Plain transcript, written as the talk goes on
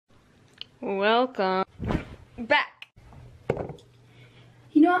Welcome back.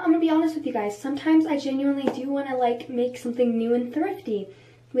 You know what, I'm gonna be honest with you guys. Sometimes I genuinely do want to like make something new and thrifty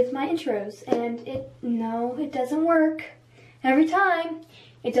with my intros, and it doesn't work. Every time,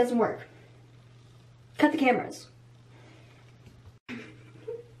 it doesn't work. Cut the cameras.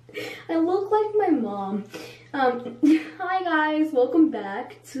 I look like my mom. Hi guys, welcome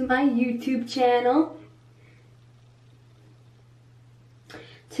back to my YouTube channel.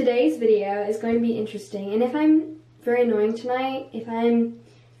 Today's video is going to be interesting, and if I'm very annoying tonight, if I'm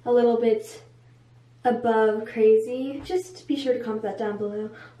a little bit above crazy, just be sure to comment that down below.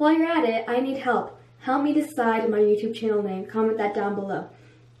 While you're at it, I need help. Help me decide my YouTube channel name. Comment that down below.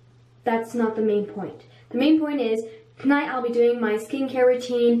 That's not the main point. The main point is, tonight I'll be doing my skincare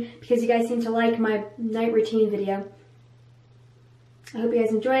routine because you guys seem to like my night routine video. I hope you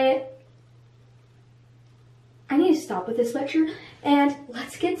guys enjoy it. I need to stop with this lecture, and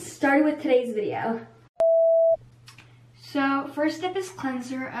let's get started with today's video. So, first step is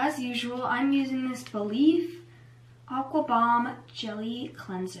cleanser. As usual, I'm using this Belif Aqua Bomb Jelly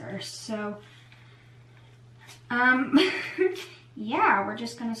Cleanser. So, yeah, we're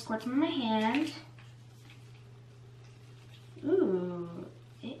just gonna squirt some on my hand. Ooh,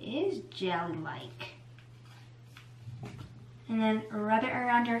 it is jelly-like. And then rub it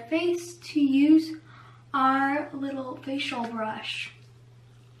around our face to use our little facial brush.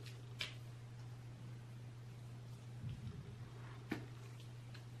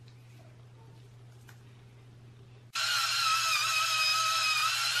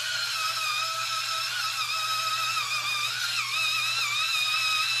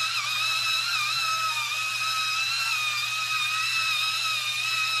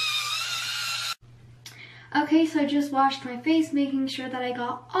 Okay, so I just washed my face, making sure that I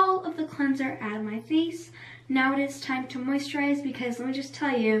got all of the cleanser out of my face. Now it is time to moisturize, because let me just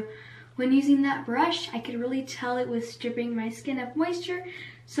tell you, when using that brush, I could really tell it was stripping my skin of moisture.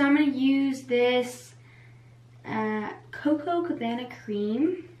 So I'm going to use this Cocoa Cabana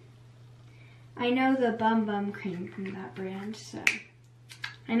cream. I know the Bum Bum cream from that brand, so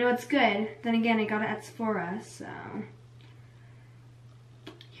I know it's good. Then again, I got it at Sephora, so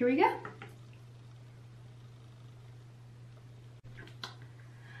here we go.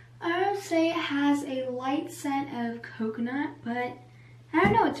 I would say it has a light scent of coconut, but I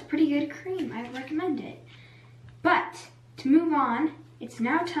don't know, it's a pretty good cream. I recommend it. But to move on, it's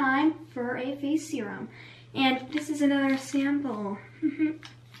now time for a face serum. And this is another sample.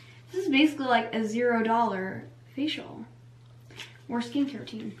 This is basically like a $0 facial or skincare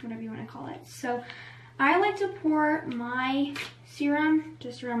routine, whatever you want to call it. So I like to pour my serum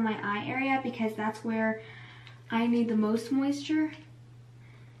just around my eye area because that's where I need the most moisture.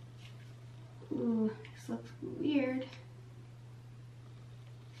 Ooh, this looks weird.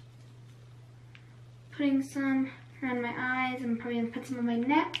 Putting some around my eyes. I'm probably gonna put some on my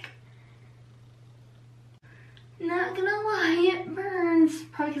neck. Not gonna lie, it burns.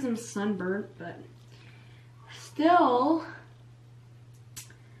 Probably because I'm sunburnt, but still.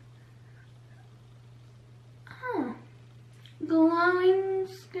 Oh, glowing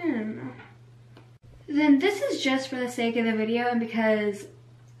skin. Then this is just for the sake of the video and because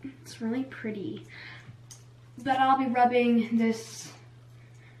it's really pretty. But I'll be rubbing this,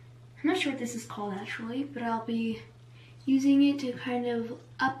 I'm not sure what this is called actually, but I'll be using it to kind of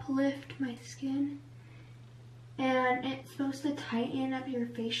uplift my skin. And it's supposed to tighten up your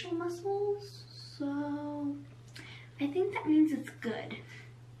facial muscles, so I think that means it's good.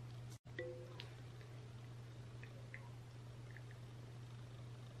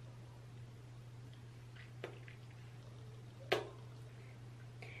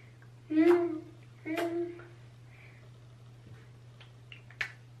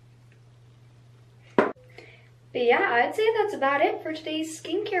 But yeah, I'd say that's about it for today's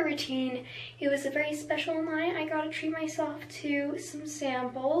skincare routine. It was a very special night. I got to treat myself to some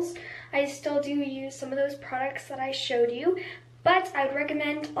samples. I still do use some of those products that I showed you, but I would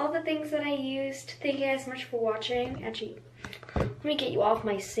recommend all the things that I used. Thank you guys so much for watching. Actually, let me get you off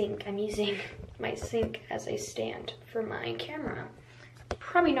my sink. I'm using my sink as a stand for my camera.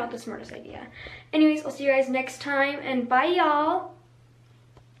 Probably not the smartest idea. Anyways, I'll see you guys next time, and bye y'all.